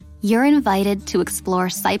You're invited to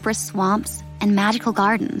explore cypress swamps and magical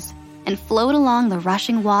gardens and float along the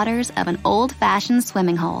rushing waters of an old-fashioned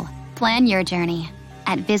swimming hole. Plan your journey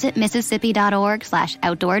at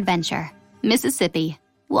visitmississippi.org/outdoor adventure. Mississippi.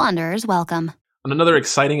 Wanderers welcome. On another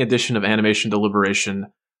exciting edition of Animation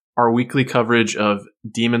Deliberation, our weekly coverage of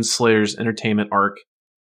Demon Slayer's entertainment arc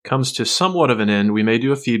comes to somewhat of an end. We may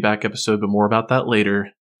do a feedback episode, but more about that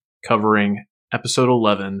later, covering episode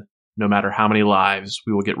 11, No Matter How Many Lives.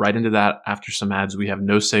 We will get right into that after some ads we have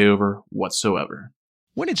no say over whatsoever.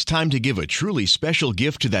 When it's time to give a truly special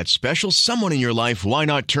gift to that special someone in your life, why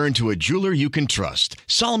not turn to a jeweler you can trust?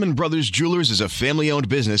 Solomon Brothers Jewelers is a family-owned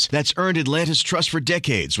business that's earned Atlanta's trust for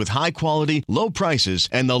decades with high quality, low prices,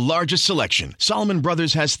 and the largest selection. Solomon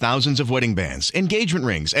Brothers has thousands of wedding bands, engagement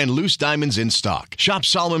rings, and loose diamonds in stock. Shop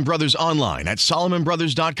Solomon Brothers online at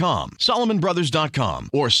SolomonBrothers.com, SolomonBrothers.com,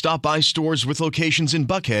 or stop by stores with locations in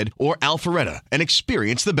Buckhead or Alpharetta and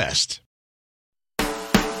experience the best.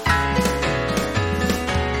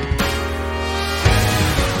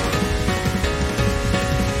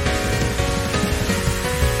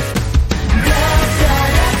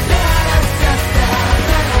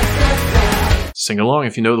 Sing along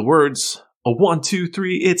if you know the words. A 1, 2,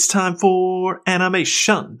 3, it's time for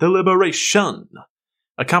Animation Deliberation.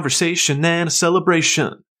 A conversation and a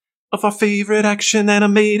celebration of our favorite action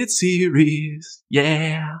animated series.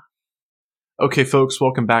 Yeah. Okay, folks,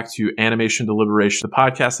 welcome back to Animation Deliberation, the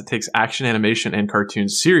podcast that takes action animation and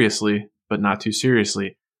cartoons seriously, but not too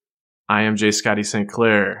seriously. I am J. Scotty St.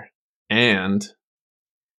 Clair, and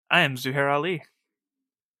I am Zuhair Ali.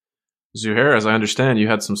 Zuhair, as I understand, you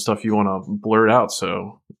had some stuff you want to blurt out,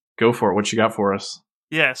 so go for it. What you got for us?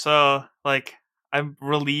 Yeah, so, I'm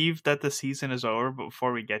relieved that the season is over, but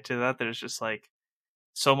before we get to that, there's just,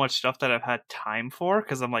 so much stuff that I've had time for,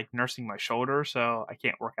 because I'm, nursing my shoulder, so I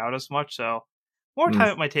can't work out as much, so more time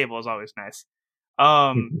at my table is always nice.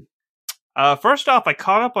 First off, I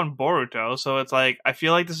caught up on Boruto, so it's I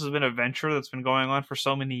feel like this has been a venture that's been going on for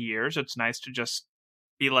so many years. It's nice to just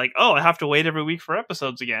be oh, I have to wait every week for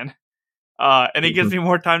episodes again. And it gives me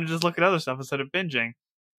more time to just look at other stuff instead of binging.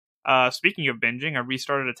 Speaking of binging, I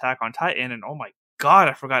restarted Attack on Titan, and oh my god,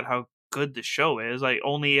 I forgot how good the show is. I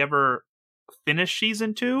only ever finished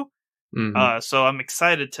season 2. So I'm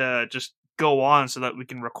excited to just go on so that we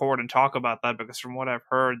can record and talk about that, because from what I've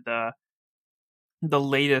heard, the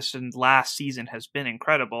latest and last season has been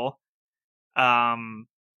incredible.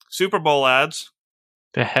 Super Bowl ads.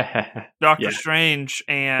 Doctor Strange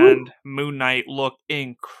and Moon Knight look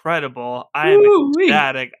incredible. I am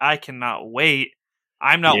ecstatic. I cannot wait.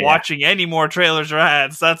 I'm not watching any more trailers or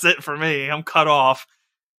ads. That's it for me. I'm cut off.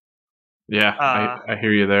 Yeah, I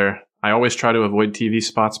hear you there. I always try to avoid TV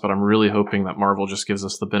spots, but I'm really hoping that Marvel just gives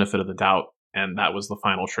us the benefit of the doubt, and that was the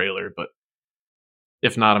final trailer. But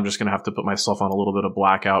if not, I'm just going to have to put myself on a little bit of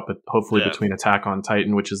blackout, but hopefully between Attack on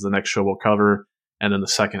Titan, which is the next show we'll cover, and then the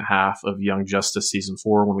second half of Young Justice Season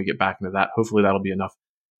 4, when we get back into that, hopefully that'll be enough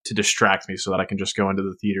to distract me so that I can just go into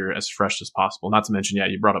the theater as fresh as possible. Not to mention,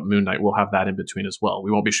 you brought up Moon Knight. We'll have that in between as well. We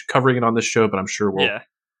won't be covering it on this show, but I'm sure we'll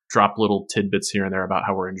drop little tidbits here and there about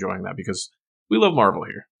how we're enjoying that, because we love Marvel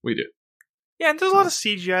here. We do. Yeah, and there's a lot of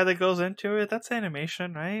CGI that goes into it. That's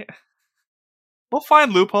animation, right? We'll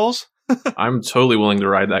find loopholes. I'm totally willing to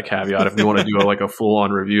ride that caveat if we want to do a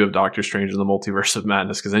full-on review of Doctor Strange and the Multiverse of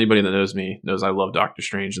Madness, because anybody that knows me knows I love Doctor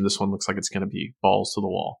Strange, and this one looks like it's going to be balls to the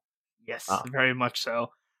wall. Yes, very much so.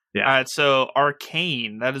 Yeah. All right, so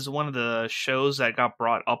Arcane, that is one of the shows that got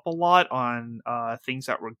brought up a lot on things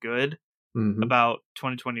that were good about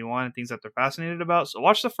 2021 and things that they're fascinated about. So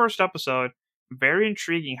watch the first episode. Very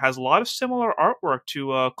intriguing. Has a lot of similar artwork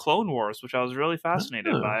to Clone Wars, which I was really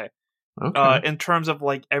fascinated by. Okay. In terms of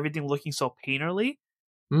everything looking so painterly.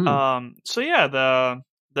 So yeah,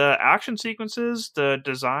 the action sequences, the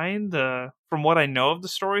design, from what I know of the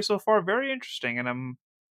story so far, very interesting, and I'm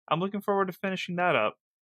looking forward to finishing that up.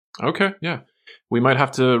 Okay, yeah. We might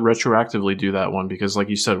have to retroactively do that one, because like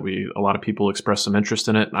you said, a lot of people expressed some interest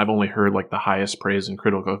in it, and I've only heard the highest praise and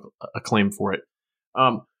critical acclaim for it.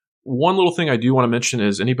 One little thing I do want to mention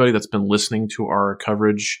is anybody that's been listening to our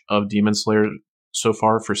coverage of Demon Slayer so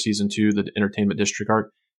far for Season 2, the Entertainment District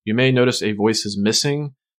arc, you may notice a voice is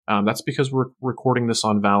missing. That's because we're recording this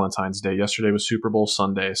on Valentine's Day. Yesterday was Super Bowl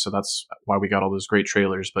Sunday, so that's why we got all those great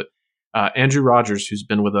trailers. But Andrew Rogers, who's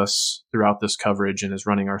been with us throughout this coverage and is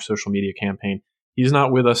running our social media campaign, he's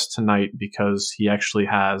not with us tonight because he actually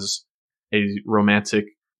has a romantic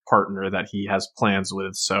partner that he has plans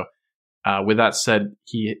with. So with that said,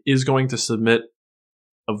 he is going to submit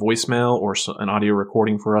a voicemail or an audio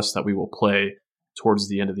recording for us that we will play towards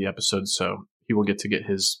the end of the episode. So he will get to get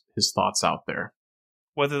his thoughts out there.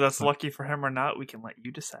 Whether that's lucky for him or not, we can let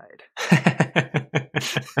you decide.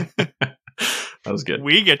 That was good.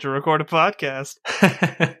 We get to record a podcast.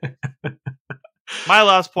 My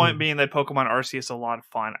last point being that Pokemon Arceus is a lot of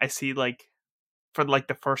fun. I see, like, for like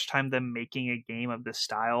the first time them making a game of this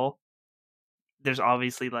style, there's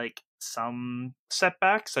obviously like some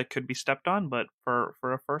setbacks that could be stepped on, but for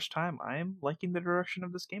a first time, I am liking the direction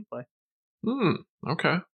of this gameplay.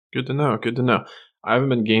 Okay. Good to know. Good to know. I haven't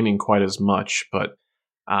been gaming quite as much, but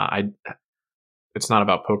it's not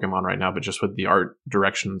about Pokemon right now, but just with the art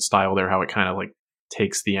direction and style there, how it kind of like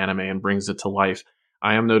takes the anime and brings it to life.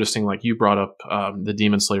 I am noticing, like you brought up the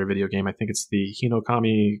Demon Slayer video game. I think it's the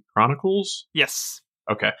Hinokami Chronicles. Yes.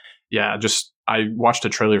 Okay. Yeah. I watched a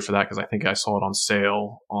trailer for that because I think I saw it on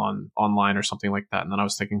sale online or something like that, and then I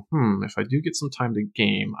was thinking, if I do get some time to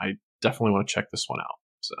game, I definitely want to check this one out.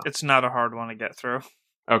 So it's not a hard one to get through.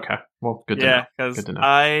 Okay. Well, good to know. Yeah, because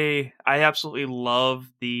I absolutely love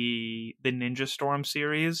the Ninja Storm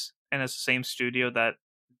series, and it's the same studio that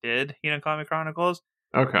did Hinokami Chronicles.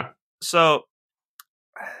 Okay. So,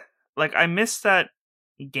 like, I missed that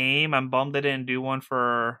game. I'm bummed they didn't do one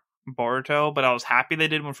for Boruto, but I was happy they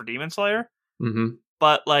did one for Demon Slayer. Mm-hmm.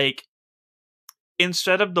 But, like,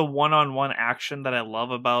 instead of the one-on-one action that I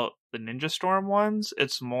love about the Ninja Storm ones,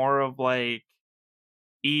 it's more of, like,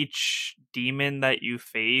 each demon that you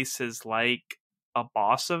face is like a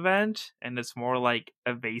boss event, and it's more like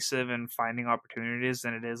evasive and finding opportunities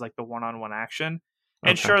than it is like the one-on-one action.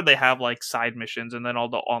 And sure, they have like side missions and then all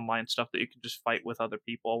the online stuff that you can just fight with other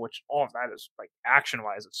people, which all of that is like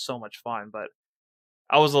action-wise, it's so much fun. But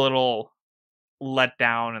I was a little let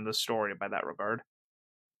down in the story by that regard.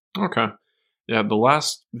 Okay. Yeah, the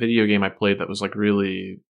last video game I played that was like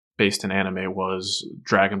really based in anime was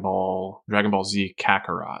Dragon Ball Z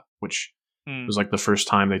Kakarot, which was like the first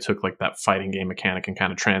time they took like that fighting game mechanic and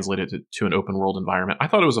kind of translated it to an open world environment. I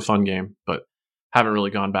thought it was a fun game, but haven't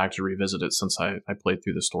really gone back to revisit it since I played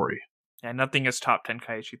through the story. Yeah, nothing is top 10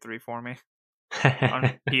 Kaiichi 3 for me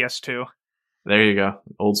on PS2. There you go.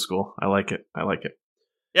 Old school. I like it.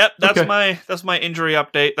 Yep, that's my injury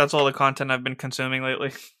update. That's all the content I've been consuming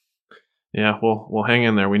lately. Yeah, well hang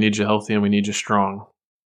in there. We need you healthy and we need you strong.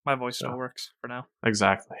 My voice still works for now.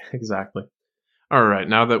 Exactly. All right,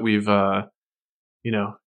 now that we've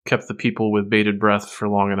kept the people with bated breath for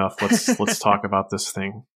long enough, let's talk about this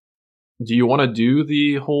thing. Do you want to do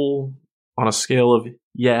the whole on a scale of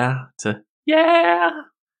yeah to yeah?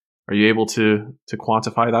 Are you able to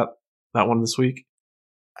quantify that one this week?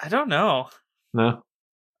 I don't know. No.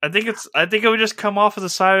 I think it would just come off as a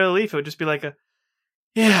sigh of relief. It would just be like a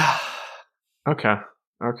yeah. Okay.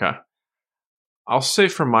 I'll say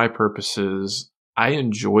for my purposes, I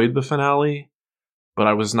enjoyed the finale, but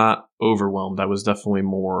I was not overwhelmed. I was definitely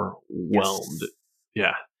more whelmed.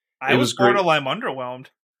 Yeah. I was borderline underwhelmed.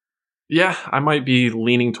 Yeah, I might be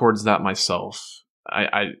leaning towards that myself.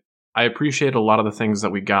 I appreciate a lot of the things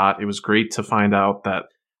that we got. It was great to find out that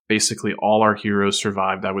basically all our heroes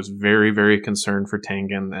survived. I was very, very concerned for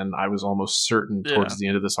Tengen, and I was almost certain towards the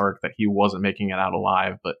end of this arc that he wasn't making it out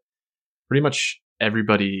alive, but pretty much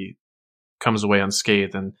everybody comes away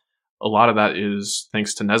unscathed, and a lot of that is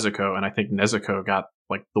thanks to Nezuko, and I think Nezuko got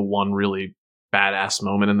like the one really badass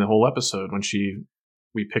moment in the whole episode when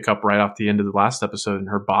we pick up right off the end of the last episode and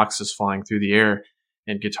her box is flying through the air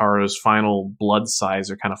and Gitaro's final blood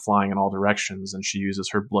size are kind of flying in all directions, and she uses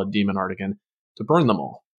her blood demon art again to burn them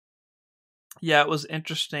all. Yeah, it was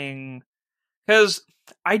interesting because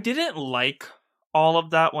I didn't like all of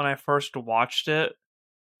that when I first watched it.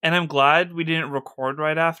 And I'm glad we didn't record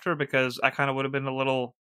right after because I kind of would have been a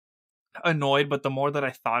little annoyed. But the more that I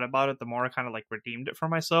thought about it, the more I kind of like redeemed it for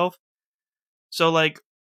myself. So like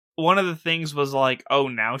one of the things was like, oh,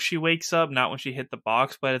 now she wakes up, not when she hit the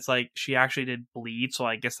box, but it's like she actually did bleed. So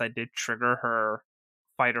I guess that did trigger her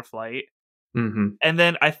fight or flight. Mm-hmm. And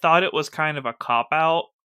then I thought it was kind of a cop out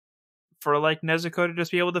for like Nezuko to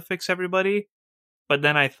just be able to fix everybody. But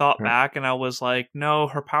then I thought back and I was like, no,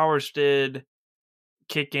 her powers did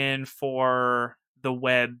kick in for the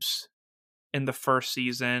webs in the first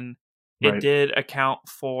season. It did account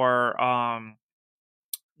for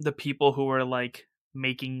the people who were like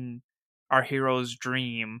making our heroes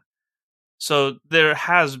dream. So there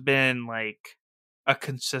has been like a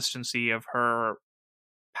consistency of her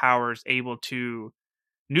powers able to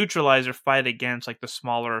neutralize or fight against like the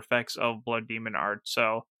smaller effects of blood demon art.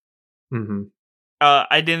 So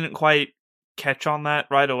I didn't quite catch on that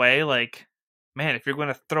right away. Like, man, if you're going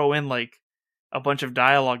to throw in like a bunch of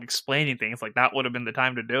dialogue explaining things, like that would have been the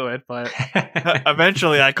time to do it. But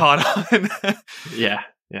eventually I caught on. Yeah.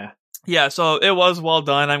 Yeah, so it was well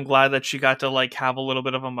done. I'm glad that she got to like have a little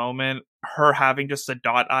bit of a moment. Her having just the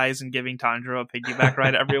dot eyes and giving Tanjiro a piggyback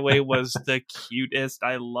ride every way was the cutest.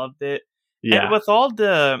 I loved it. And Yeah. with all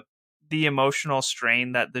the emotional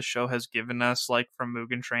strain that this show has given us, like from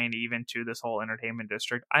Mugen Train even to this whole entertainment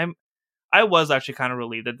district, I was actually kind of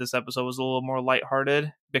relieved that this episode was a little more lighthearted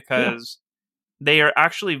Yeah. because they are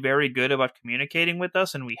actually very good about communicating with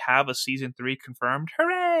us, and we have a season 3 confirmed.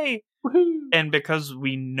 Hooray! Woohoo! And because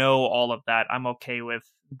we know all of that, I'm okay with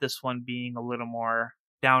this one being a little more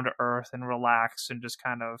down to earth and relaxed and just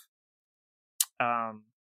kind of um,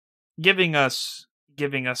 giving us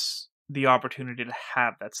the opportunity to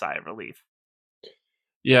have that sigh of relief.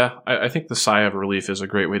 Yeah, I think the sigh of relief is a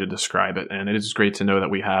great way to describe it, and it is great to know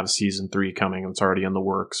that we have season 3 coming and it's already in the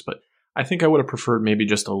works. But I think I would have preferred maybe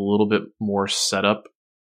just a little bit more setup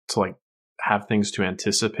to like have things to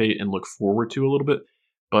anticipate and look forward to a little bit.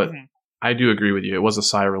 But I do agree with you; it was a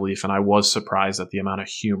sigh of relief, and I was surprised at the amount of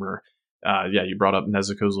humor. Yeah, you brought up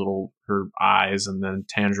Nezuko's her eyes, and then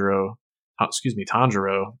Tanjiro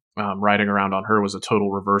riding around on her was a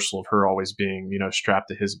total reversal of her always being strapped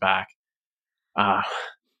to his back. Uh,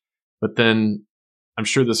 but then I'm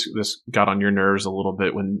sure this got on your nerves a little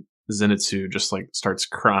bit when Zenitsu just like starts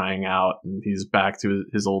crying out and he's back to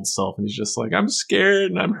his old self and he's just like, I'm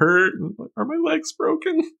scared and I'm hurt. And like, are my legs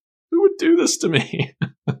broken? Who would do this to me?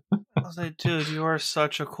 I was like, dude, you are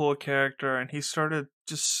such a cool character. And he started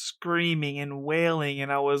just screaming and wailing.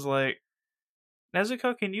 And I was like,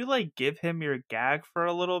 Nezuko, can you like give him your gag for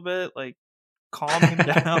a little bit? Like, calm him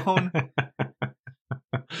down.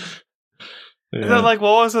 Yeah. And then, like,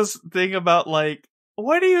 what was this thing about, like,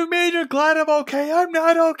 what do you mean you're glad I'm okay? I'm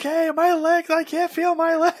not okay. My legs, I can't feel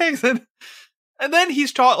my legs. And then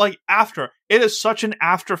he's taught, like, after. It is such an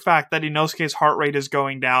after fact that Inosuke's heart rate is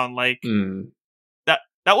going down. Like,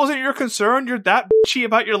 that wasn't your concern? You're that bitchy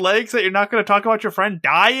about your legs that you're not going to talk about your friend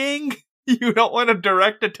dying? You don't want to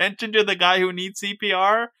direct attention to the guy who needs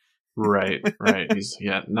CPR? Right. He's,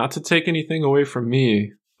 not to take anything away from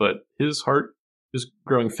me, but his heart is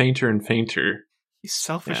growing fainter and fainter. You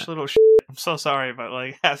selfish little shit. I'm so sorry, but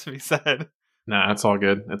like, it has to be said. Nah, it's all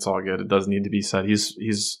good. It does need to be said.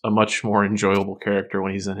 He's a much more enjoyable character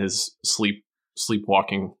when he's in his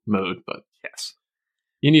sleepwalking mode. But yes,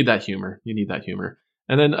 you need that humor.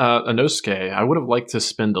 And then Inosuke, I would have liked to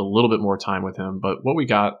spend a little bit more time with him, but what we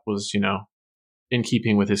got was, in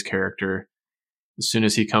keeping with his character. As soon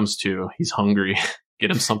as he comes to, he's hungry.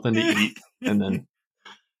 Get him something to eat, and then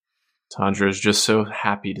Tanjiro is just so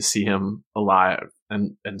happy to see him alive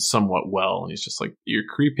and somewhat well, and he's just like, "You're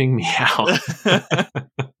creeping me out."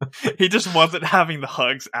 He just wasn't having the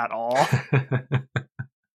hugs at all.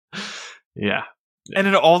 Yeah. And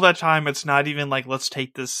in all that time, it's not even like, let's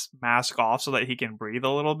take this mask off so that he can breathe a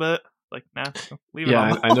little bit. Like, nah, leave it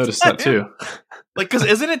on. Yeah, I noticed that too. Like, because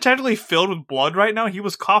isn't it technically filled with blood right now? He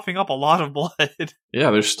was coughing up a lot of blood.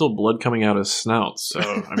 Yeah, there's still blood coming out of his snout, so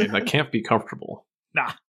I mean that can't be comfortable.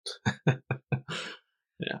 Nah.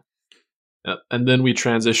 Yeah. And then we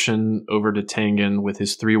transition over to Tengen with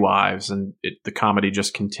his 3 wives, and the comedy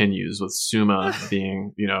just continues with Suma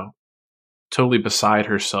being, totally beside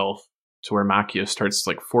herself, to where Makia starts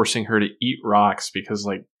like forcing her to eat rocks because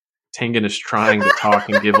like Tengen is trying to talk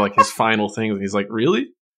and give like his final things, and he's like, "Really?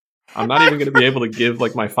 I'm not even going to be able to give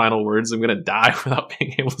like my final words. I'm going to die without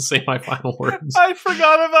being able to say my final words." I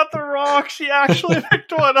forgot about the rock. She actually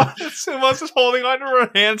picked one up, and Suma's just holding onto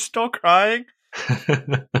her hand, still crying.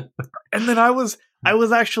 And then I was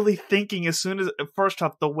actually thinking, as soon as, first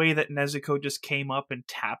off, the way that Nezuko just came up and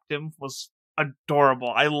tapped him was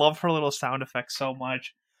adorable. I love her little sound effects so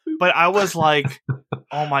much. But I was like,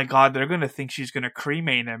 oh my god, they're going to think she's going to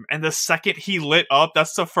cremate him. And the second he lit up,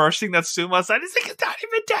 that's the first thing that Suma said. He's like, "It's not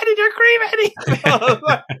even dead and you're cremating."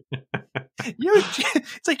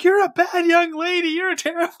 It's like, you're a bad young lady. You're a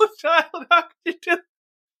terrible child. How could you do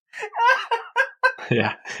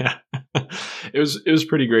Yeah. It was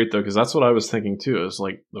pretty great though, because that's what I was thinking too. It was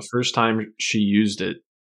like the first time she used it,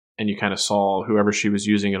 and you kind of saw whoever she was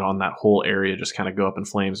using it on, that whole area just kind of go up in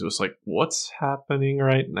flames. It was like, what's happening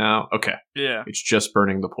right now? Okay. Yeah. It's just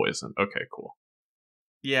burning the poison. Okay, cool.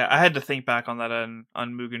 Yeah, I had to think back on that on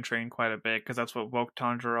Mugen Train quite a bit, because that's what woke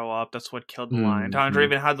Tanjiro up. That's what killed the lion. Tanjiro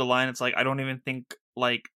even had the line. It's like, I don't even think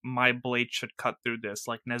like my blade should cut through this.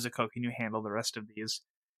 Like, Nezuko, can you handle the rest of these?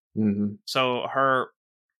 Mm-hmm. So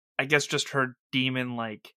I guess just her demon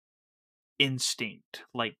like instinct,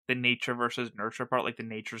 like the nature versus nurture part, like the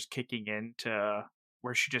nature's kicking in to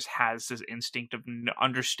where she just has this instinct of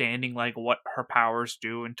understanding like what her powers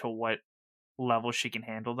do and to what level she can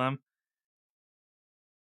handle them.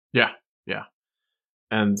 Yeah.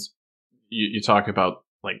 And you talk about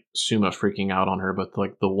like Suma freaking out on her, but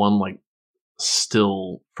like the one like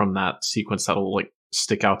still from that sequence that'll like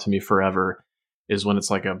stick out to me forever is when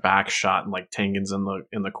it's like a back shot and like Tengen's in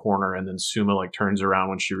the corner, and then Suma like turns around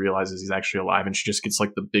when she realizes he's actually alive, and she just gets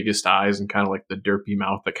like the biggest eyes and kind of like the derpy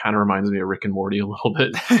mouth that kind of reminds me of Rick and Morty a little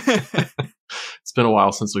bit. It's been a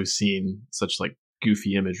while since we've seen such like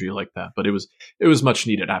goofy imagery like that, but it was much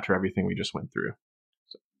needed after everything we just went through.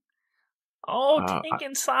 So, oh,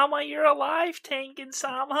 Tengen-sama, you're alive,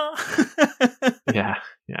 Tengen-sama. yeah.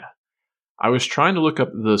 I was trying to look up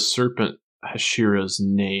the serpent Hashira's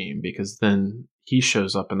name, because then he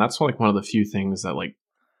shows up, and that's like one of the few things that like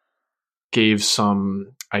gave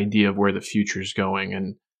some idea of where the future's going.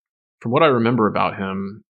 And from what I remember about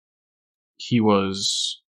him, he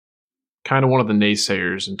was kind of one of the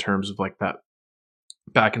naysayers in terms of like that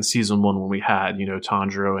back in season 1 when we had,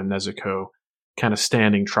 Tanjiro and Nezuko kind of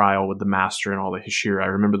standing trial with the master and all the Hashira. I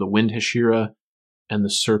remember the Wind Hashira and the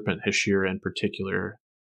Serpent Hashira in particular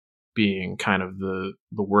being kind of the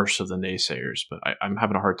worst of the naysayers, but I'm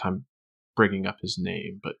having a hard time bringing up his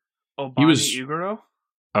name. But he was Iguro?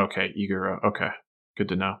 Okay, Iguro. Okay, good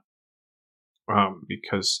to know.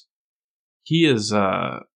 Because he is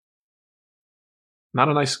not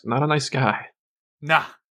a nice guy. Nah.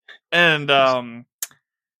 And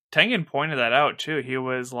Tengen pointed that out too. He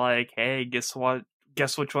was like, "Hey, guess what?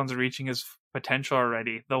 Guess which one's reaching his potential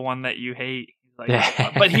already? The one that you hate."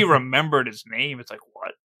 Like, but he remembered his name. It's like,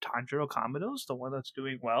 what? Tanjiro Kamado's the one that's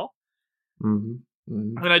doing well. Mm-hmm.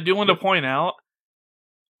 Mm-hmm. And I do want to point out,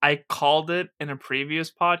 I called it in a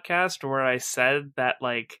previous podcast where I said that,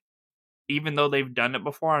 like, even though they've done it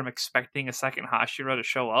before, I'm expecting a second Hashira to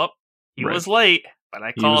show up. He was late, but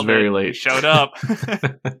I called he was very it. Late. He showed up.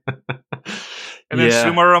 And then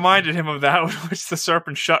Suma reminded him of that, which the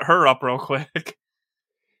serpent shut her up real quick.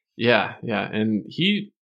 Yeah. And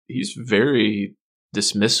he's very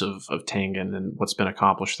dismissive of Tengen and what's been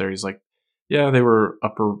accomplished there. He's like, yeah, they were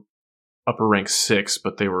upper rank 6,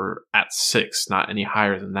 but they were at 6, not any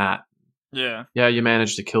higher than that. Yeah, you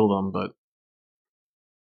managed to kill them, but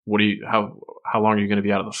how long are you going to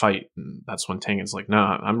be out of the fight? And that's when Tengen's like, no,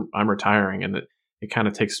 I'm retiring. And it kind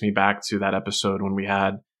of takes me back to that episode when we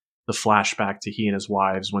had the flashback to he and his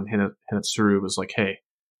wives, when Hinetsuru was like, hey,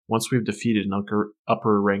 once we've defeated an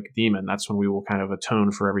upper rank demon, that's when we will kind of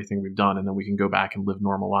atone for everything we've done, and then we can go back and live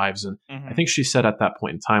normal lives. And I think she said at that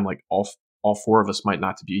point in time, like all 4 of us might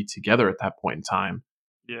not to be together at that point in time.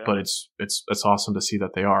 Yeah. But it's awesome to see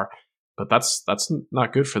that they are. But that's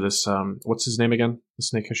not good for this. What's his name again? The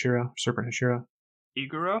Snake Hashira, Serpent Hashira.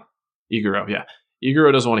 Iguro, yeah.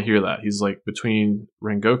 Iguro doesn't want to hear that. He's like, between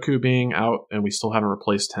Rengoku being out and we still haven't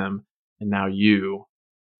replaced him, and now you,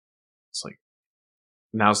 it's like,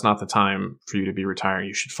 now's not the time for you to be retiring.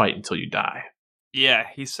 You should fight until you die. Yeah,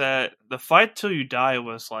 he said the fight till you die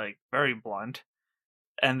was like very blunt.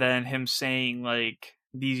 And then him saying like,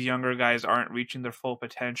 these younger guys aren't reaching their full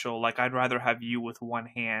potential. Like, I'd rather have you with one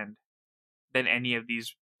hand than any of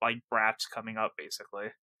these like brats coming up, basically.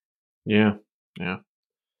 Yeah.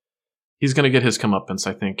 He's going to get his comeuppance,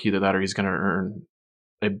 I think. Either that or he's going to earn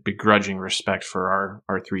a begrudging respect for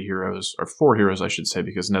our 3 heroes, or 4 heroes, I should say,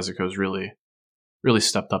 because Nezuko's really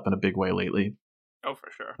stepped up in a big way lately. Oh,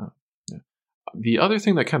 for sure. Yeah. The other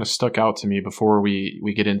thing that kind of stuck out to me before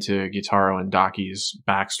we get into Gitaro and Daki's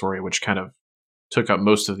backstory, which kind of took up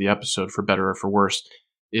most of the episode for better or for worse,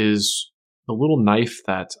 is the little knife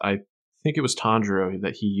that I think it was Tanjiro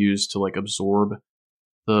that he used to like absorb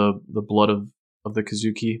the blood of the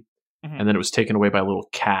Kazuki. Mm-hmm. And then it was taken away by a little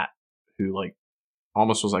cat who like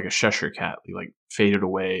almost was like a Cheshire cat. He like faded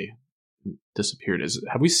away, disappeared.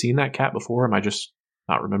 Have we seen that cat before? Am I just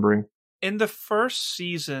not remembering? In the first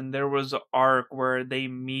season, there was an arc where they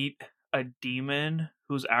meet a demon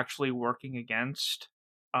who's actually working against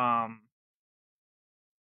Muzan?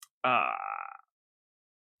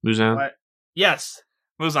 What? Yes,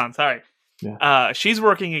 Muzan, sorry. Yeah. She's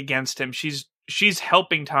working against him. She's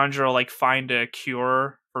helping Tanjiro like find a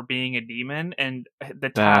cure for being a demon, and the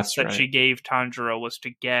task that she gave Tanjiro was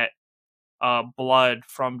to get blood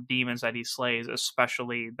from demons that he slays,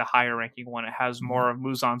 especially the higher ranking one. It has more of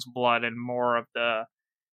Muzan's blood and more of the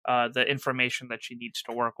information that she needs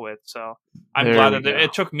to work with. So I'm glad that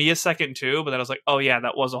it took me a second too, but then I was like, oh yeah,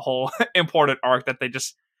 that was a whole important arc that they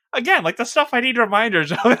just, again, like the stuff I need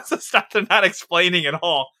reminders of. It's the stuff they're not explaining at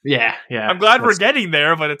all. Yeah. I'm glad we're getting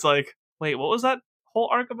there, but it's like, wait, what was that whole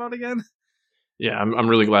arc about again? Yeah, I'm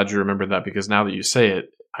really glad you remembered that, because now that you say it,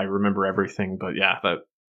 I remember everything. But yeah,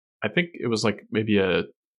 I think it was like maybe a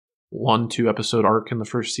 1-2 episode arc in the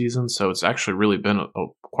first season, so it's actually really been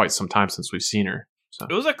quite some time since we've seen her. So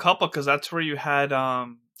it was a couple, because that's where you had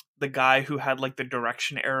the guy who had like the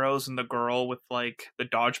direction arrows and the girl with like the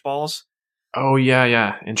dodgeballs. Oh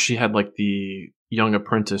yeah. And she had like the young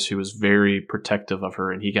apprentice who was very protective of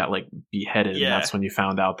her, and he got like beheaded. Yeah. And that's when you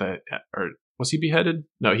found out that, or was he beheaded?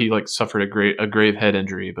 No, he like suffered a grave head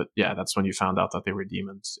injury. But yeah, that's when you found out that they were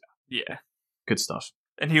demons. Yeah. Good stuff.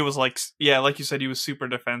 And he was like, yeah, like you said, he was super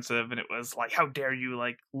defensive, and it was like, how dare you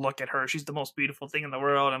like look at her? She's the most beautiful thing in the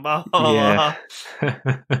world, and blah blah blah.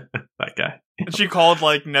 That guy. And she called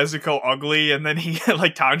like Nezuko ugly, and then he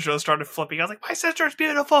like Tanjiro started flipping. I was like, my sister's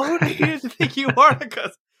beautiful. Who do you think you are?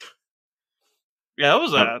 Because yeah,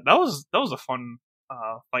 that was a fun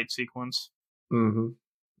fight sequence.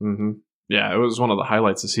 Yeah, it was one of the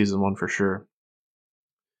highlights of season 1 for sure.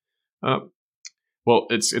 Well,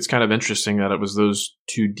 it's kind of interesting that it was those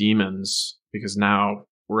two demons, because now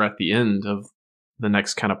we're at the end of the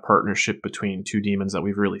next kind of partnership between two demons that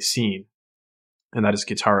we've really seen, and that is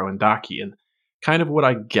Kitaro and Daki. And kind of what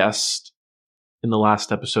I guessed in the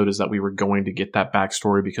last episode is that we were going to get that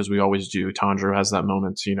backstory, because we always do. Tanjiro has that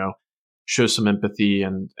moment to, show some empathy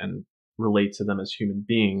and relate to them as human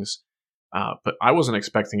beings. But I wasn't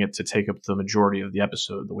expecting it to take up the majority of the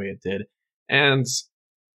episode the way it did. And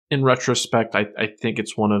in retrospect, I think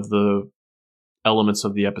it's one of the elements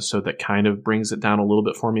of the episode that kind of brings it down a little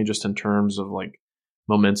bit for me, just in terms of like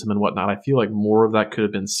momentum and whatnot. I feel like more of that could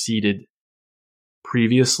have been seeded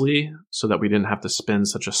previously, so that we didn't have to spend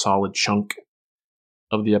such a solid chunk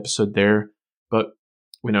of the episode there. But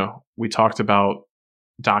we talked about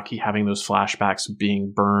Daki having those flashbacks of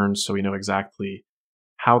being burned, so we know exactly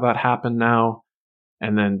how that happened now.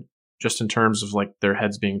 And then just in terms of like their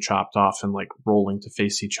heads being chopped off and like rolling to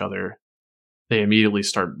face each other, they immediately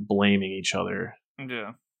start blaming each other.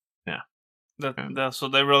 Yeah. So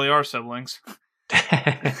they really are siblings.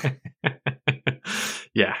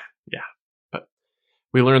 Yeah. But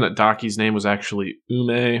we learn that Daki's name was actually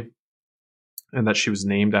Ume, and that she was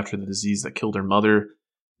named after the disease that killed her mother.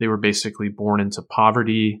 They were basically born into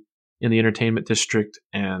poverty in the entertainment district,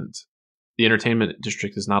 and the entertainment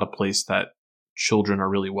district is not a place that children are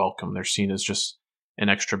really welcome. They're seen as just an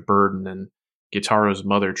extra burden, and Gitaro's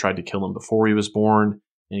mother tried to kill him before he was born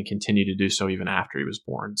and continued to do so even after he was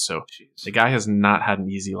born. So the guy has not had an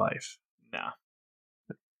easy life. No.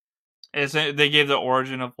 They gave the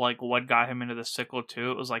origin of like what got him into the sickle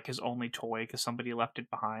too. It was like his only toy because somebody left it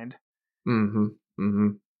behind.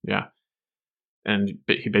 Yeah. And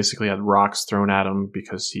he basically had rocks thrown at him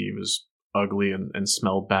because he was ugly and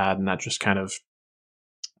smelled bad, and that just kind of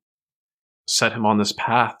set him on this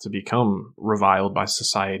path to become reviled by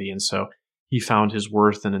society. And so he found his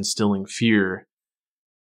worth in instilling fear,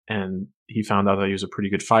 and he found out that he was a pretty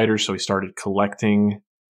good fighter, so he started collecting.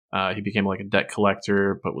 He became like a debt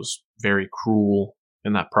collector, but was very cruel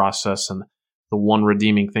in that process. And the one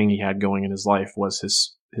redeeming thing he had going in his life was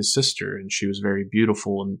his sister, and she was very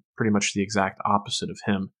beautiful and pretty much the exact opposite of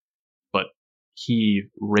him. But he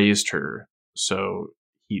raised her, so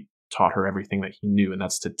he taught her everything that he knew, and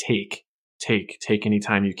that's to take any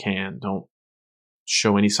time you can. Don't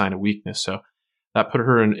show any sign of weakness. So that put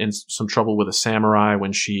her in some trouble with a samurai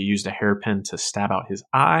when she used a hairpin to stab out his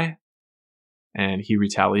eye, and he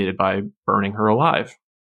retaliated by burning her alive.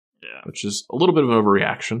 Yeah, which is a little bit of an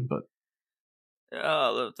overreaction, but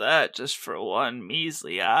all of that just for one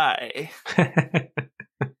measly eye.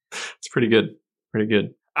 It's pretty good.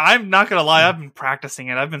 I'm not gonna lie, I've been practicing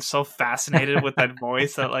it. I've been so fascinated with that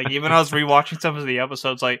voice that like even I was rewatching some of the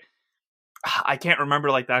episodes, like I can't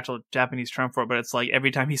remember like the actual Japanese term for it, but it's like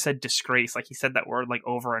every time he said disgrace, like he said that word like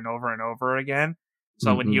over and over and over again.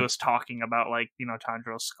 So when he was talking about like,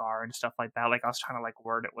 Tanjiro's scar and stuff like that, like I was trying to like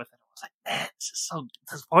word it with it. I was like, man,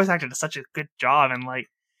 this voice actor does such a good job. And like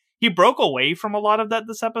he broke away from a lot of that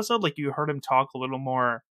this episode. Like you heard him talk a little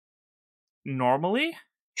more normally.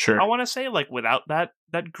 Sure. I want to say like without that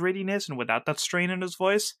grittiness and without that strain in his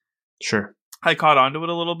voice. Sure. I caught on to it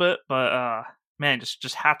a little bit, but man,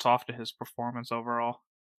 just hats off to his performance overall.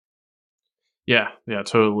 Yeah,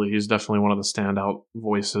 totally. He's definitely one of the standout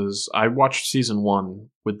voices. I watched season 1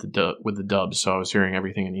 with the dub, so I was hearing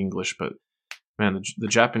everything in English. But man, the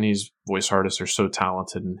Japanese voice artists are so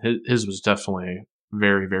talented, and his was definitely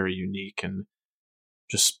very, very unique, and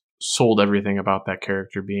just sold everything about that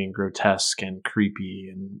character being grotesque and creepy,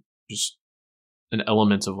 and just an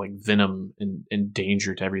element of like venom and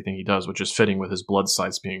danger to everything he does, which is fitting with his blood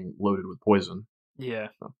sites being loaded with poison. Yeah.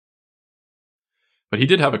 So. But he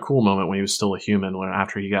did have a cool moment when he was still a human, when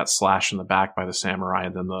after he got slashed in the back by the samurai,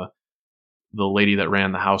 and then the lady that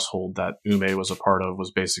ran the household that Ume was a part of was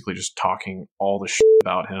basically just talking all the shit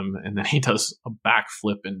about him, and then he does a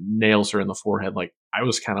backflip and nails her in the forehead. Like I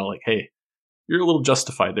was kind of like, hey, you're a little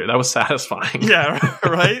justified there. That was satisfying. Yeah,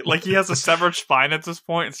 right? Like, he has a severed spine at this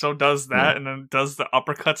point, and so does that, and then does the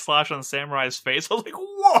uppercut slash on the samurai's face. I was like,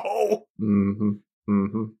 whoa!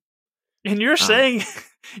 And you're saying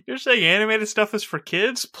animated stuff is for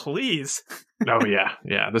kids? Please. Oh, yeah.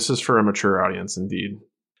 Yeah, this is for a mature audience, indeed.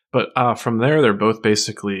 But from there, they're both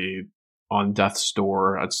basically on death's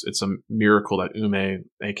door. It's a miracle that Ume,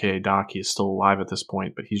 a.k.a. Daki, is still alive at this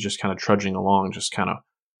point, but he's just kind of trudging along, just kind of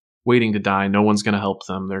waiting to die. No one's going to help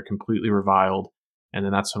them. They're completely reviled. And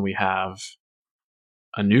then that's when we have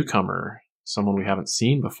a newcomer, someone we haven't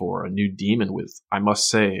seen before, a new demon with, I must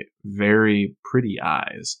say, very pretty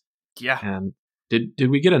eyes. Yeah. And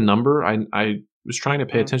did we get a number? I was trying to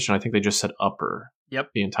pay attention. I think they just said upper.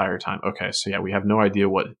 Yep. The entire time. Okay, so yeah, we have no idea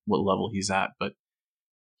what level he's at, but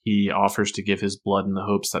he offers to give his blood in the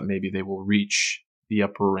hopes that maybe they will reach the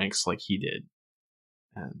upper ranks like he did.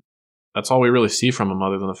 And that's all we really see from him,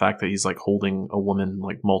 other than the fact that he's like holding a woman in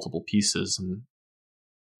like multiple pieces and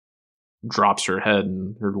drops her head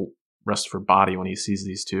and her rest of her body when he sees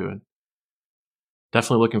these two. And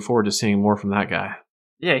definitely looking forward to seeing more from that guy.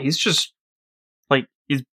 Yeah, he's just like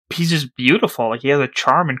he's just beautiful. Like, he has a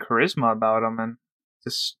charm and charisma about him, and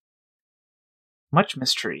just much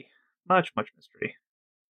mystery. Much mystery.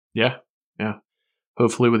 Yeah.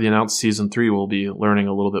 Hopefully with the announced season 3, we'll be learning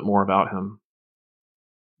a little bit more about him.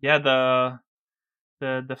 Yeah, the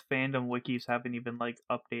fandom wikis haven't even like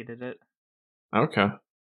updated it. Okay.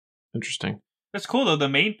 Interesting. It's cool though. The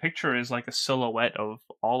main picture is like a silhouette of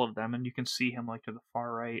all of them, and you can see him like to the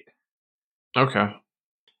far right. Okay.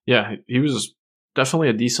 Yeah, he was definitely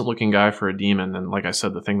a decent looking guy for a demon, and like I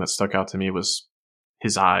said, the thing that stuck out to me was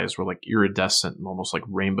his eyes were like iridescent and almost like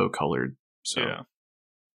rainbow colored. So yeah.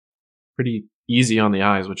 Pretty easy on the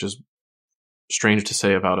eyes, which is strange to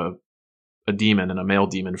say about a demon and a male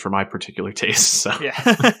demon for my particular taste. So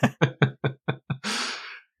yeah.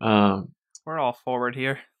 We're all forward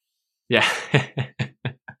here. Yeah.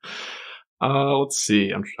 Let's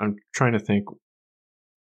see. I'm trying to think.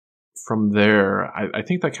 From there, I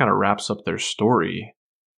think that kind of wraps up their story.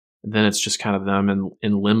 And then it's just kind of them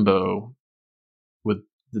in limbo with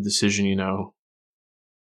the decision,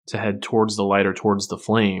 to head towards the light or towards the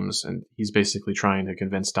flames. And he's basically trying to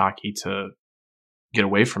convince Daki to get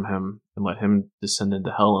away from him and let him descend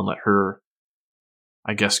into hell and let her,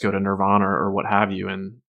 I guess, go to Nirvana or what have you.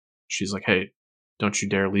 And she's like, hey, don't you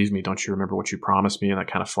dare leave me. Don't you remember what you promised me? And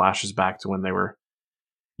that kind of flashes back to when they were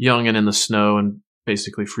young and in the snow and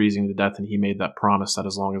basically freezing to death. And he made that promise that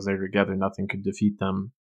as long as they're together, nothing could defeat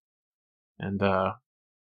them. And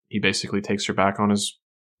he basically takes her back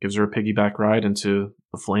gives her a piggyback ride into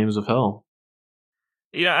the flames of hell.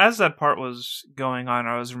 As that part was going on,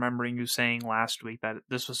 I was remembering you saying last week that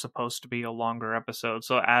this was supposed to be a longer episode.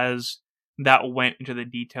 So as that went into the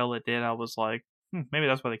detail it did, I was like, maybe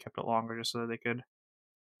that's why they kept it longer, just so that they could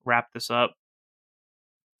wrap this up.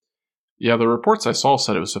 Yeah, the reports I saw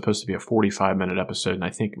said it was supposed to be a 45-minute episode, and I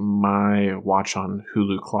think my watch on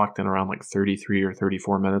Hulu clocked in around like 33 or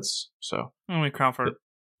 34 minutes. So we count for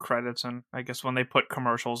credits, and I guess when they put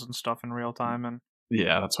commercials and stuff in real time. And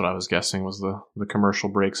yeah, that's what I was guessing was the commercial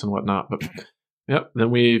breaks and whatnot. But yep,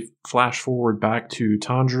 then we flash forward back to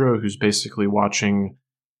Tanjiro, who's basically watching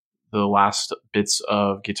the last bits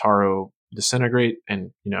of Gitaro disintegrate,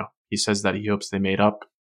 and he says that he hopes they made up,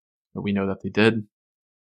 but we know that they did.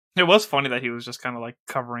 It was funny that he was just kind of like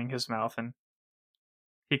covering his mouth and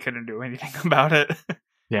he couldn't do anything about it.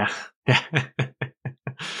 Yeah.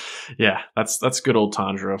 Yeah, that's good old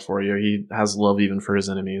Tanjiro for you. He has love even for his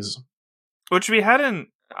enemies. Which we hadn't...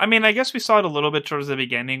 I mean, I guess we saw it a little bit towards the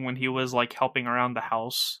beginning when he was like helping around the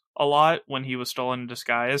house a lot when he was still in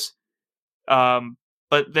disguise.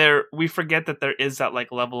 But we forget that there is that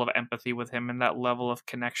like level of empathy with him and that level of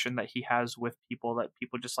connection that he has with people that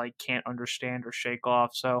people just like can't understand or shake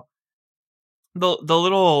off. So the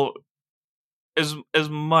little, as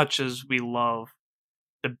much as we love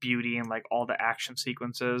the beauty and like all the action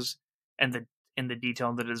sequences and the detail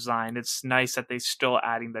and the design, it's nice that they still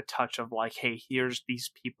adding the touch of like, hey, here's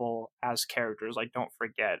these people as characters. Like, don't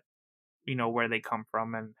forget, where they come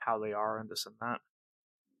from and how they are and this and that.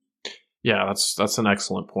 Yeah, that's an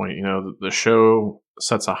excellent point. The show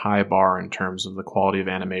sets a high bar in terms of the quality of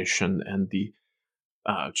animation and the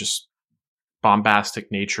just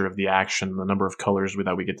bombastic nature of the action, the number of colors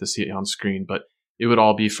that we get to see on screen. But it would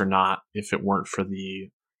all be for naught if it weren't for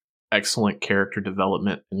the excellent character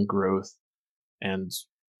development and growth. And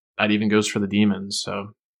that even goes for the demons.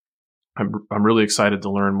 So I'm really excited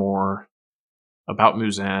to learn more about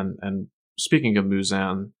Muzan. And speaking of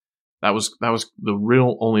Muzan, that was the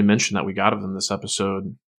real only mention that we got of them this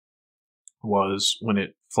episode. was when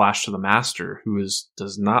it flashed to the Master, who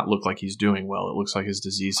does not look like he's doing well. It looks like his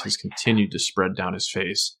disease has continued to spread down his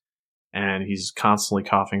face, and he's constantly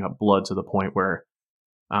coughing up blood to the point where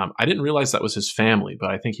I didn't realize that was his family, but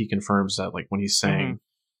I think he confirms that, like, when he's saying,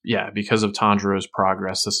 yeah, because of Tanjiro's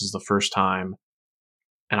progress, this is the first time,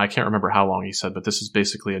 and I can't remember how long he said, but this is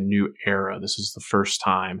basically a new era. This is the first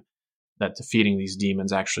time that defeating these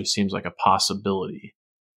demons actually seems like a possibility.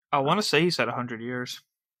 I want to say he said 100 years.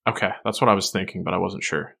 Okay, that's what I was thinking, but I wasn't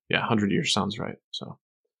sure. Yeah, 100 years sounds right. So,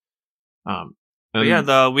 but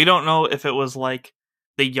yeah, we don't know if it was like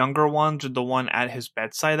the younger ones or the one at his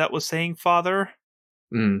bedside that was saying father.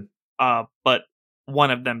 But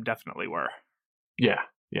one of them definitely were. Yeah.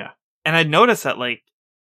 And I noticed that, like,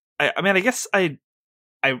 I mean, I guess I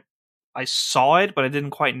saw it, but I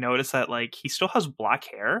didn't quite notice that, like, he still has black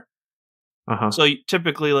hair. So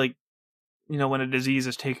typically, like, you know, when a disease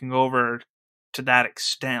is taking over to that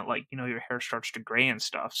extent, like, you know, your hair starts to gray and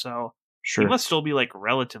stuff. So he must still be, like,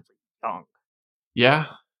 relatively young. Yeah,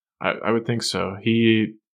 I would think so.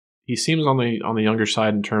 He seems on the younger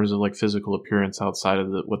side in terms of, like, physical appearance outside of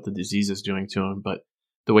what the disease is doing to him, but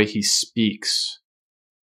the way he speaks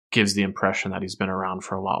gives the impression that he's been around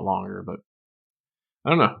for a lot longer. But I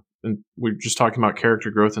don't know. And we're just talking about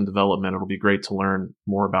character growth and development. It'll be great to learn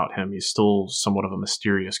more about him. He's still somewhat of a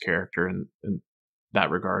mysterious character in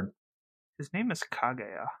that regard. His name is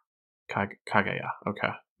Kaguya. Kaguya. Okay.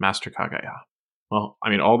 Master Kaguya. Well, I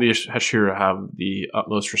mean, all the Hashira have the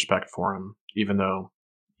utmost respect for him, even though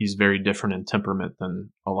he's very different in temperament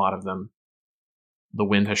than a lot of them. The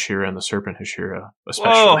Wind Hashira and the Serpent Hashira,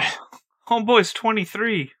 especially. Whoa! Homeboy's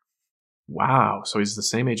 23. Wow, so he's the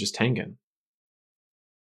same age as Tengen.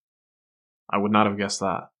 I would not have guessed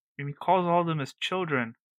that. And he calls all of them his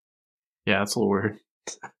children. Yeah, that's a little weird.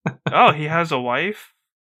 Oh, he has a wife,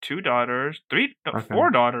 2 daughters,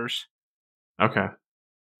 4 daughters. Okay.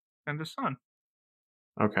 And a son.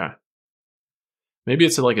 Okay. Maybe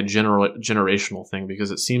it's like a generational thing,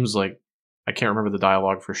 because it seems like, I can't remember the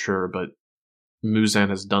dialogue for sure, but Muzan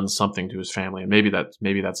has done something to his family, and maybe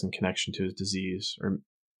that's in connection to his disease, or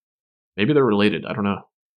maybe they're related. I don't know.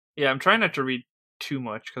 Yeah, I'm trying not to read too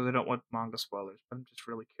much because I don't want manga spoilers, but I'm just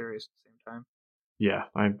really curious at the same time. Yeah,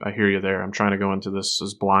 I hear you there. I'm trying to go into this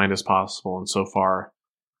as blind as possible, and so far,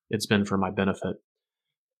 it's been for my benefit.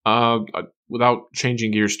 Without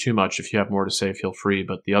changing gears too much, if you have more to say, feel free.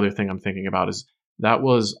 But the other thing I'm thinking about is that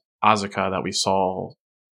was Asuka that we saw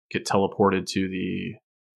get teleported to the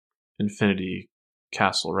Infinity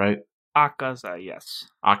Castle, right? Akaza, yes.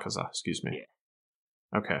 Akaza, excuse me.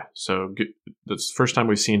 Yeah. Okay, so that's the first time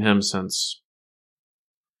we've seen him since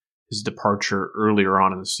his departure earlier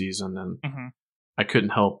on in the season, and I couldn't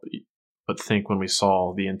help but think when we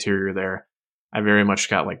saw the interior there, I very much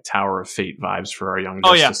got like Tower of Fate vibes for our Young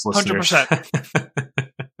Justice listeners. 100%.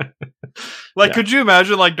 Like, could you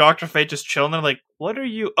imagine like Dr. Fate just chilling there, like, what are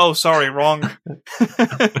you? Oh, sorry, wrong,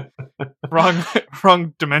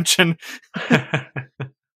 wrong dimension.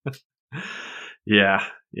 Yeah.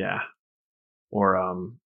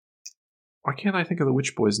 Or why can't I think of the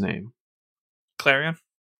witch boy's name? Clarion.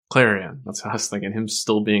 That's what I was thinking. Him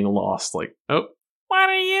still being lost. Like, oh, what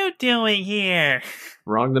are you doing here?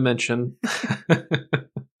 Wrong dimension. Get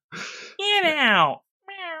out.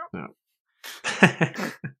 No.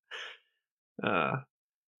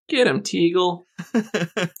 Get him, Teagle.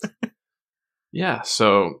 Yeah,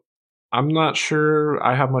 so I'm not sure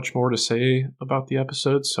I have much more to say about the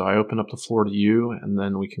episode, so I open up the floor to you, and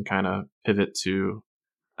then we can kind of pivot to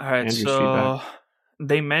Andrew's feedback.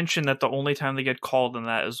 They mentioned that the only time they get called in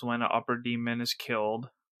that is when an upper demon is killed.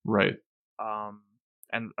 Right.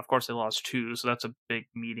 And of course they lost 2, so that's a big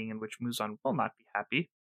meeting in which Muzan will not be happy.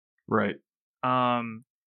 Right. I'm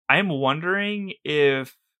wondering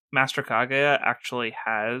if Master Kaguya actually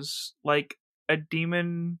has like a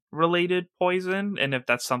demon related poison, and if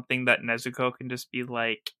that's something that Nezuko can just be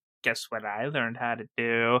like, guess what I learned how to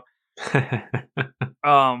do.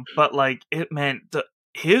 But like it meant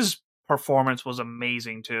his performance was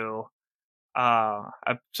amazing too.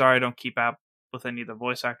 I'm sorry I don't keep up with any of the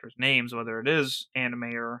voice actors' names, whether it is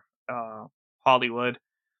anime or Hollywood.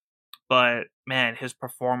 But man, his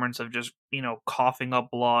performance of just, you know, coughing up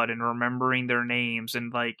blood and remembering their names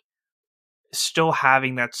and like still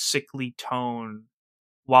having that sickly tone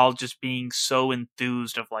while just being so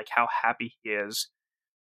enthused of like how happy he is.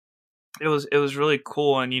 It was really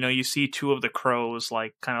cool. And you know, you see 2 of the crows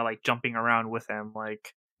like kind of like jumping around with him,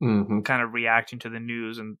 like kind of reacting to the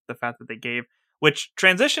news and the fact that they gave, which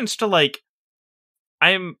transitions to like,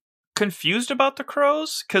 I'm confused about the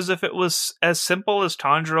crows, because if it was as simple as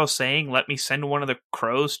Tanjiro saying, let me send one of the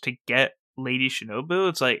crows to get Lady Shinobu,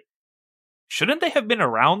 it's like, shouldn't they have been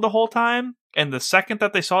around the whole time? And the second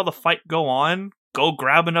that they saw the fight go on, go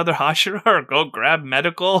grab another Hashira or go grab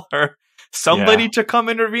medical or somebody to come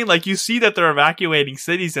intervene. Like, you see that they're evacuating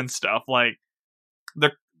cities and stuff. Like,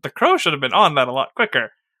 the Crow should have been on that a lot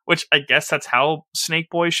quicker, which I guess that's how Snake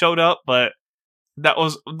Boy showed up. But that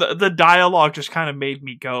was the dialogue just kind of made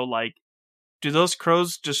me go like, do those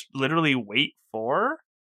crows just literally wait for?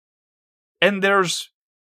 And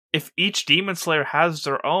if each Demon Slayer has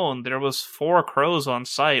their own, there was 4 crows on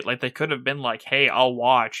site. Like, they could have been like, hey, I'll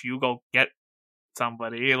watch, you go get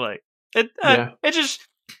somebody. Like, it just,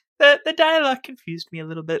 the dialogue confused me a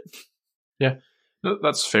little bit. Yeah,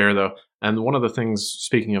 that's fair though. And one of the things,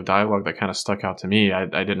 speaking of dialogue, that kind of stuck out to me, I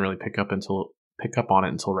didn't really pick up on it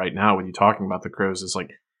until right now with you talking about the crows, is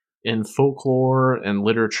like, in folklore and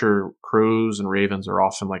literature, crows and ravens are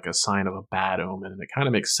often like a sign of a bad omen, and it kind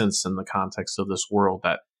of makes sense in the context of this world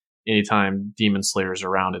that anytime Demon Slayer is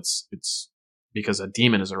around, it's because a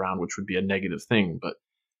demon is around, which would be a negative thing. But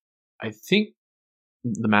I think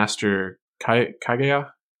the master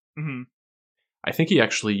Kagaya, I think he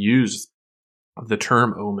actually used the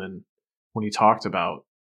term omen when he talked about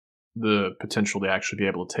the potential to actually be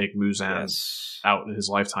able to take Muzan out in his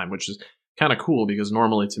lifetime, which is kind of cool, because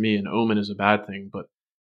normally to me an omen is a bad thing, but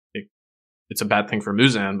it's a bad thing for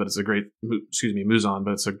Muzan, but it's a great Muzan,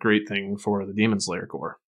 but it's a great thing for the Demon Slayer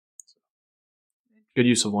Corps. Good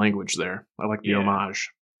use of language there. I like the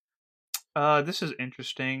homage. This is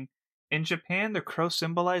interesting. In Japan, the crow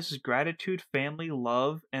symbolizes gratitude, family,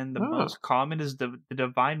 love, and the most common is the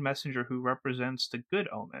divine messenger who represents the good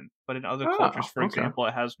omen. But in other cultures, for example,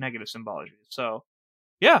 it has negative symbology. So,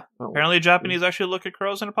 yeah, apparently Japanese actually look at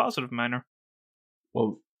crows in a positive manner.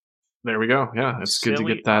 Well, there we go. Yeah, it's good to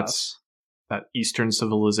get that Eastern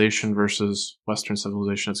civilization versus Western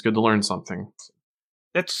civilization. It's good to learn something.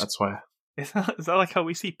 That's why. Is that like how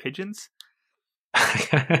we see pigeons?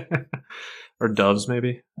 Or doves,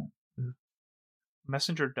 maybe?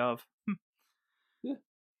 Messenger dove. Yeah.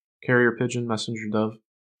 Carrier pigeon, messenger dove.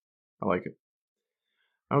 I like it.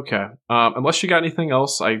 Okay. Unless you got anything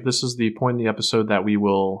else, this is the point in the episode that we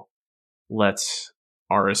will let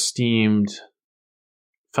our esteemed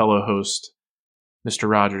fellow host, Mr.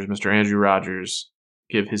 Rogers, Mr. Andrew Rogers,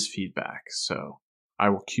 give his feedback. So I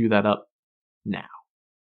will cue that up now.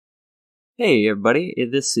 Hey everybody,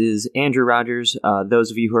 this is Andrew Rogers. Those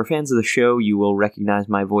of you who are fans of the show, you will recognize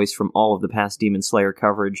my voice from all of the past Demon Slayer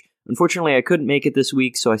coverage. Unfortunately, I couldn't make it this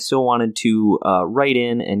week, so I still wanted to write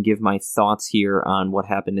in and give my thoughts here on what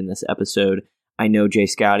happened in this episode. I know J.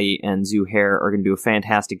 Scotty and Zuhair are going to do a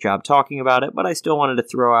fantastic job talking about it, but I still wanted to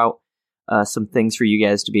throw out some things for you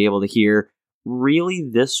guys to be able to hear. Really,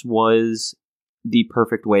 this was the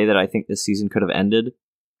perfect way that I think this season could have ended.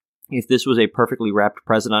 If this was a perfectly wrapped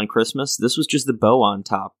present on Christmas, this was just the bow on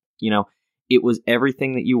top. You know, it was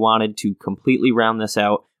everything that you wanted to completely round this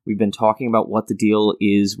out. We've been talking about what the deal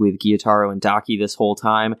is with Gyutaro and Daki this whole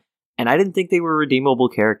time, and I didn't think they were redeemable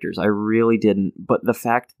characters. I really didn't. But the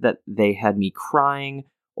fact that they had me crying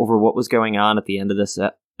over what was going on at the end of this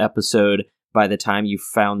episode by the time you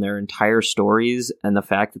found their entire stories, and the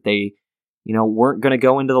fact that they, weren't going to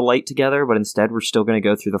go into the light together, but instead were still going to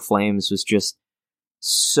go through the flames, was just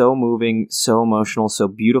so moving, so emotional, so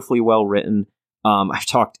beautifully well written. I've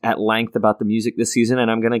talked at length about the music this season, and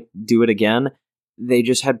I'm going to do it again. They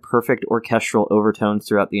just had perfect orchestral overtones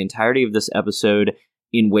throughout the entirety of this episode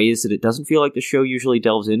in ways that it doesn't feel like the show usually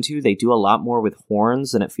delves into. They do a lot more with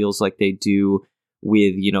horns than it feels like they do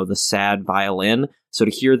with, the sad violin. So to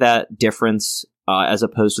hear that difference as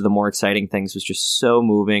opposed to the more exciting things was just so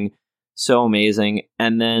moving. So amazing.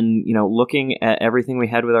 And then, looking at everything we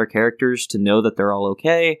had with our characters to know that they're all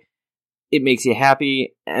okay, it makes you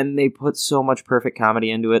happy. And they put so much perfect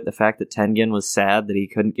comedy into it. The fact that Tengen was sad that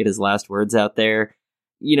he couldn't get his last words out there,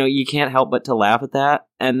 you can't help but to laugh at that.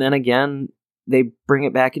 And then again, they bring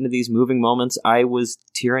it back into these moving moments. I was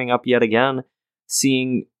tearing up yet again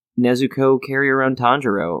seeing Nezuko carry around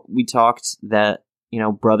Tanjiro. We talked that,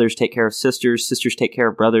 brothers take care of sisters, sisters take care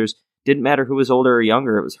of brothers. Didn't matter who was older or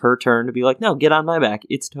younger. It was her turn to be like, no, get on my back.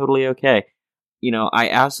 It's totally okay. I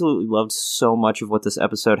absolutely loved so much of what this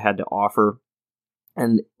episode had to offer.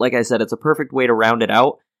 And like I said, it's a perfect way to round it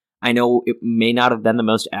out. I know it may not have been the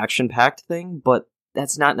most action-packed thing, but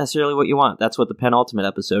that's not necessarily what you want. That's what the penultimate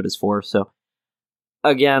episode is for. So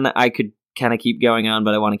again, I could kind of keep going on,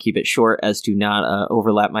 but I want to keep it short as to not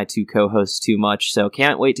overlap my two co-hosts too much. So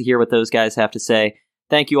can't wait to hear what those guys have to say.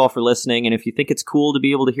 Thank you all for listening, and if you think it's cool to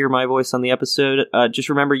be able to hear my voice on the episode, just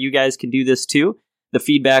remember you guys can do this too. The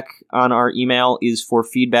feedback on our email is for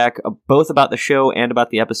feedback both about the show and about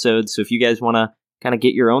the episode, so if you guys want to kind of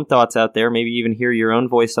get your own thoughts out there, maybe even hear your own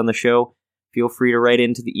voice on the show, feel free to write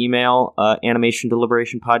into the email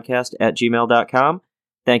animationdeliberationpodcast@gmail.com.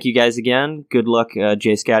 Thank you guys again. Good luck,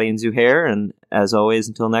 Jay, Scotty, and Zuhair. And as always,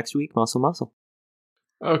 until next week, muscle.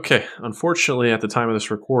 Okay. Unfortunately, at the time of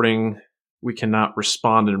this recording, we cannot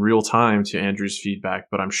respond in real time to Andrew's feedback,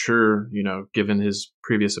 but I'm sure, given his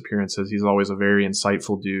previous appearances, he's always a very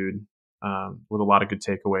insightful dude with a lot of good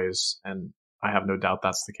takeaways. And I have no doubt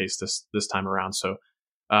that's the case this time around. So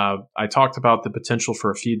I talked about the potential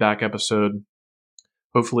for a feedback episode.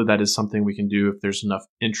 Hopefully that is something we can do if there's enough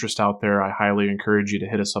interest out there. I highly encourage you to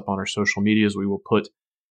hit us up on our social medias. We will put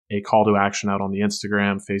a call to action out on the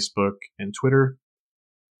Instagram, Facebook, and Twitter.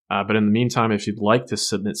 But in the meantime, if you'd like to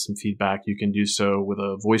submit some feedback, you can do so with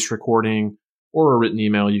a voice recording or a written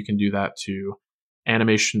email. You can do that to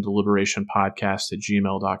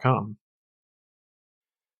animationdeliberationpodcast@gmail.com.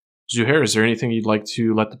 Zuhair, is there anything you'd like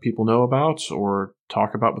to let the people know about or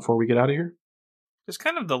talk about before we get out of here? Just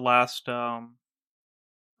kind of the last,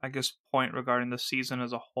 point regarding the season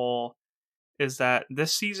as a whole is that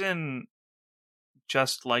this season,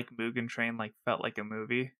 just like Mugen Train, felt like a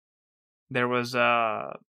movie. There's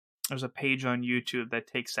a page on YouTube that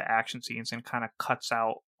takes the action scenes and kind of cuts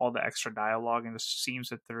out all the extra dialogue and just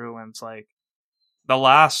seams it through. And it's like the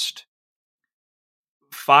last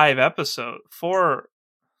 3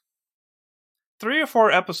 or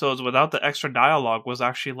 4 episodes without the extra dialogue was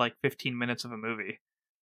actually like 15 minutes of a movie.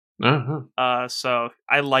 Uh-huh. So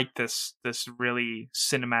I like this really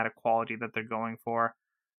cinematic quality that they're going for.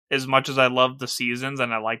 As much as I love the seasons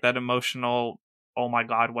and I like that emotional, oh my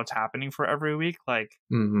god, what's happening for every week?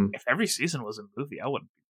 If every season was a movie, I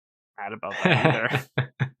wouldn't be mad about that either.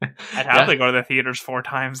 I'd happily go to the theaters 4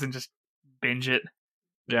 times and just binge it.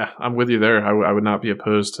 Yeah, I'm with you there. I would not be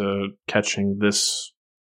opposed to catching this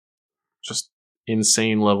just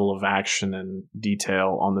insane level of action and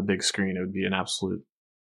detail on the big screen. It would be an absolute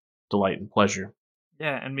delight and pleasure.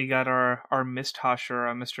 Yeah, and we got our Mist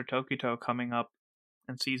Hashira, Mr. Tokito, coming up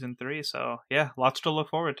in season 3. So yeah, lots to look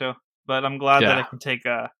forward to. But I'm glad that I can take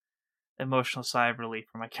a emotional sigh of relief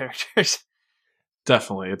for my characters.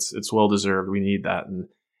 Definitely, it's well deserved. We need that, and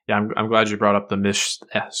yeah, I'm glad you brought up the Mist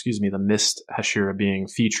Hashira being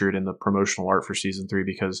featured in the promotional art for season 3,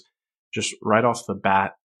 because just right off the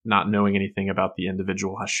bat, not knowing anything about the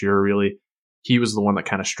individual Hashira really, he was the one that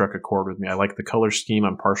kind of struck a chord with me. I like the color scheme.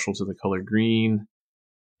 I'm partial to the color green,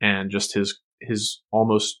 and just his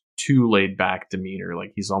almost too laid back demeanor.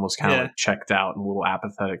 Like he's almost kind of like checked out and a little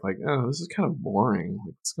apathetic. Like, oh, this is kind of boring.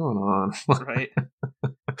 Like, what's going on? Right.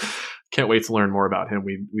 Can't wait to learn more about him.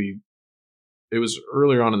 It was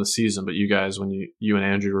earlier on in the season, but you guys, when you and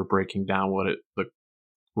Andrew were breaking down the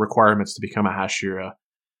requirements to become a Hashira,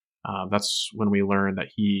 that's when we learned that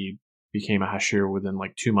he became a Hashira within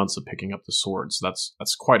like 2 months of picking up the sword. So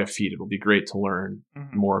that's quite a feat. It'll be great to learn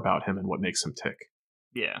more about him and what makes him tick.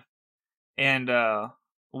 Yeah. And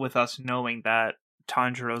with us knowing that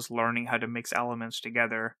Tanjiro's learning how to mix elements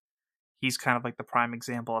together, he's kind of like the prime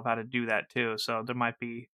example of how to do that too. So there might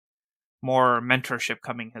be more mentorship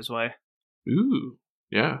coming his way. Ooh,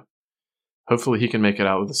 yeah. Hopefully he can make it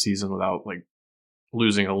out of the season without like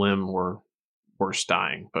losing a limb or worse,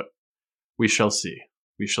 dying. But we shall see.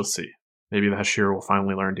 We shall see. Maybe the Hashira will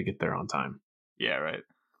finally learn to get there on time. Yeah, right.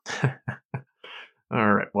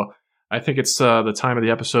 All right. Well, I think it's the time of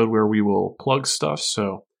the episode where we will plug stuff.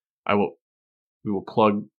 So we will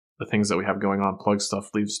plug the things that we have going on. Plug stuff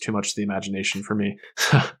leaves too much to the imagination for me.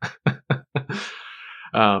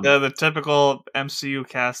 The typical MCU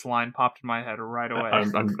cast line popped in my head right away.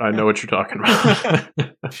 I know what you're talking about.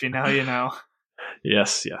 If you know, you know.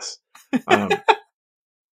 Yes.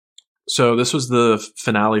 So this was the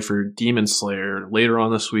finale for Demon Slayer. Later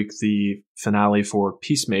on this week, the finale for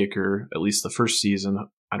Peacemaker, at least the first season.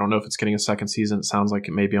 I don't know if it's getting a second season. It sounds like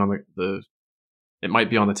it may be on it might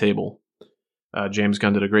be on the table. James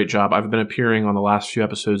Gunn did a great job. I've been appearing on the last few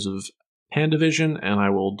episodes of PandaVision, and I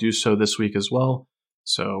will do so this week as well.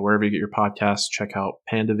 So wherever you get your podcasts, check out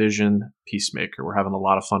PandaVision Peacemaker. We're having a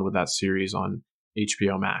lot of fun with that series on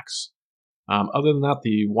HBO Max. Other than that,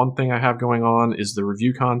 the one thing I have going on is the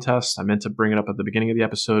review contest. I meant to bring it up at the beginning of the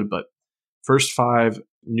episode, but first 5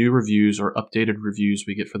 new reviews or updated reviews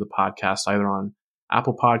we get for the podcast, either on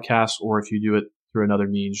Apple Podcasts or if you do it through another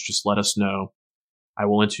means, just let us know. I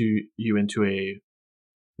will enter you into a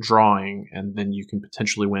drawing, and then you can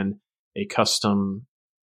potentially win a custom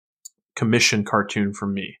commission cartoon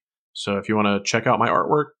from me. So if you want to check out my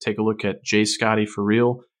artwork, take a look at J Scotty for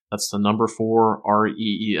Real. That's the number 4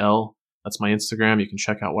 REEL. That's my Instagram. You can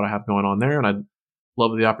check out what I have going on there, and I'd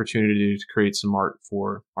love the opportunity to create some art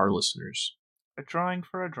for our listeners. A drawing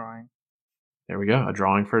for a drawing. There we go. A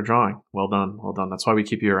drawing for a drawing. Well done. Well done. That's why we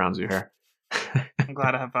keep you around, Zuhair. I'm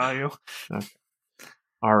glad I have value. Okay.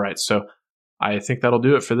 All right. So I think that'll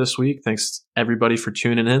do it for this week. Thanks everybody for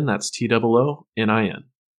tuning in. That's TOONIN.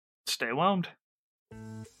 Stay whelmed.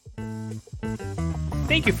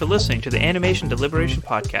 Thank you for listening to the Animation Deliberation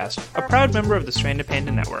Podcast, a proud member of the Stranded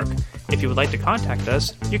Panda Network. If you would like to contact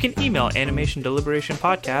us, you can email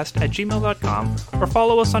animationdeliberationpodcast@gmail.com or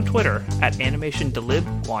follow us on Twitter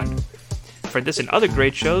 @animationdelib1. For this and other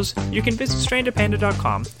great shows, you can visit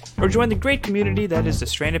strandedpanda.com or join the great community that is the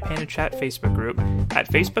Stranded Panda Chat Facebook group at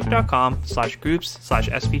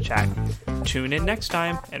facebook.com/groups/spchat. Tune in next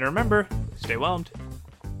time, and remember, stay whelmed.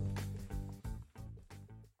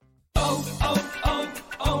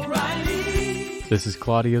 O'Reilly. This is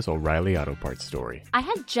Claudia's O'Reilly Auto Parts story. I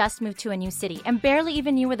had just moved to a new city and barely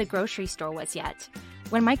even knew where the grocery store was yet.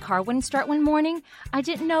 When my car wouldn't start one morning, I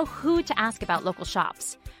didn't know who to ask about local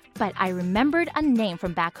shops. But I remembered a name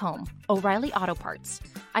from back home, O'Reilly Auto Parts.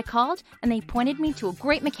 I called, and they pointed me to a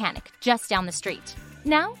great mechanic just down the street.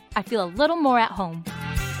 Now, I feel a little more at home.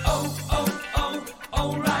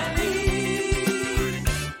 O'Reilly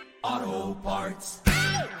Auto Parts.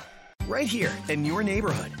 Right here in your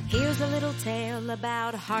neighborhood. Here's a little tale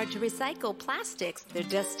about hard-to-recycle plastics. Their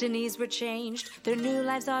destinies were changed. Their new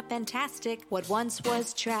lives are fantastic. What once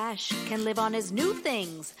was trash can live on as new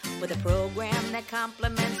things with a program that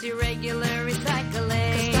complements your regular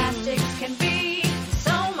recycling. 'Cause plastics can be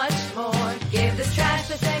so much more. Give this trash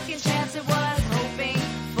the second chance it was hoping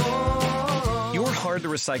for. Your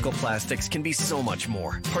hard-to-recycle plastics can be so much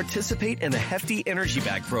more. Participate in the Hefty Energy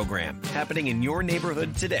Bag program happening in your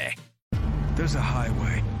neighborhood today. There's a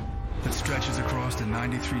highway that stretches across the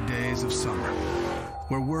 93 days of summer,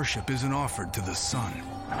 where worship isn't offered to the sun,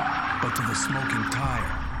 but to the smoking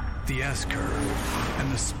tire, the S-curve,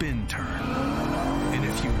 and the spin turn. And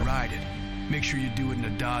if you ride it, make sure you do it in a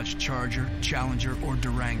Dodge Charger, Challenger, or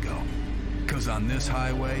Durango. 'Cause on this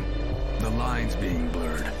highway, the lines being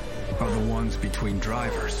blurred are the ones between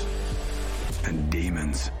drivers and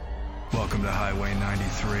demons. Welcome to Highway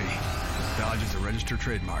 93. Dodge is a registered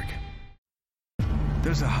trademark.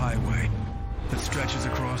 There's a highway that stretches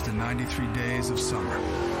across the 93 days of summer,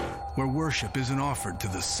 where worship isn't offered to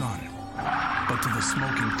the sun, but to the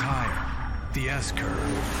smoking tire, the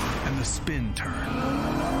S-curve, and the spin turn.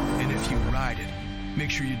 And if you ride it, make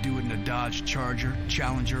sure you do it in a Dodge Charger,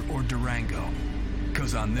 Challenger, or Durango.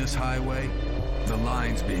 'Cause on this highway, the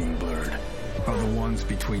lines being blurred are the ones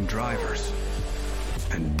between drivers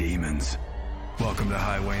and demons. Welcome to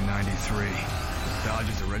Highway 93. Dodge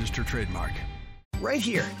is a registered trademark. Right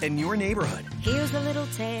here in your neighborhood. Here's a little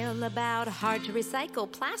tale about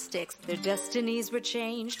hard-to-recycle plastics. Their destinies were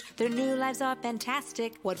changed. Their new lives are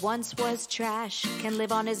fantastic. What once was trash can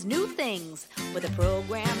live on as new things with a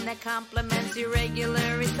program that complements your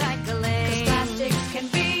regular recycling. 'Cause plastics can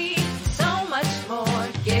be so much more.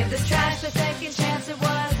 Give this trash the second chance it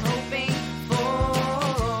was hoping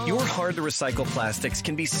for. Your hard-to-recycle plastics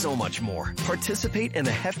can be so much more. Participate in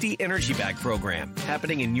the Hefty Energy Bag program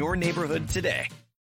happening in your neighborhood today.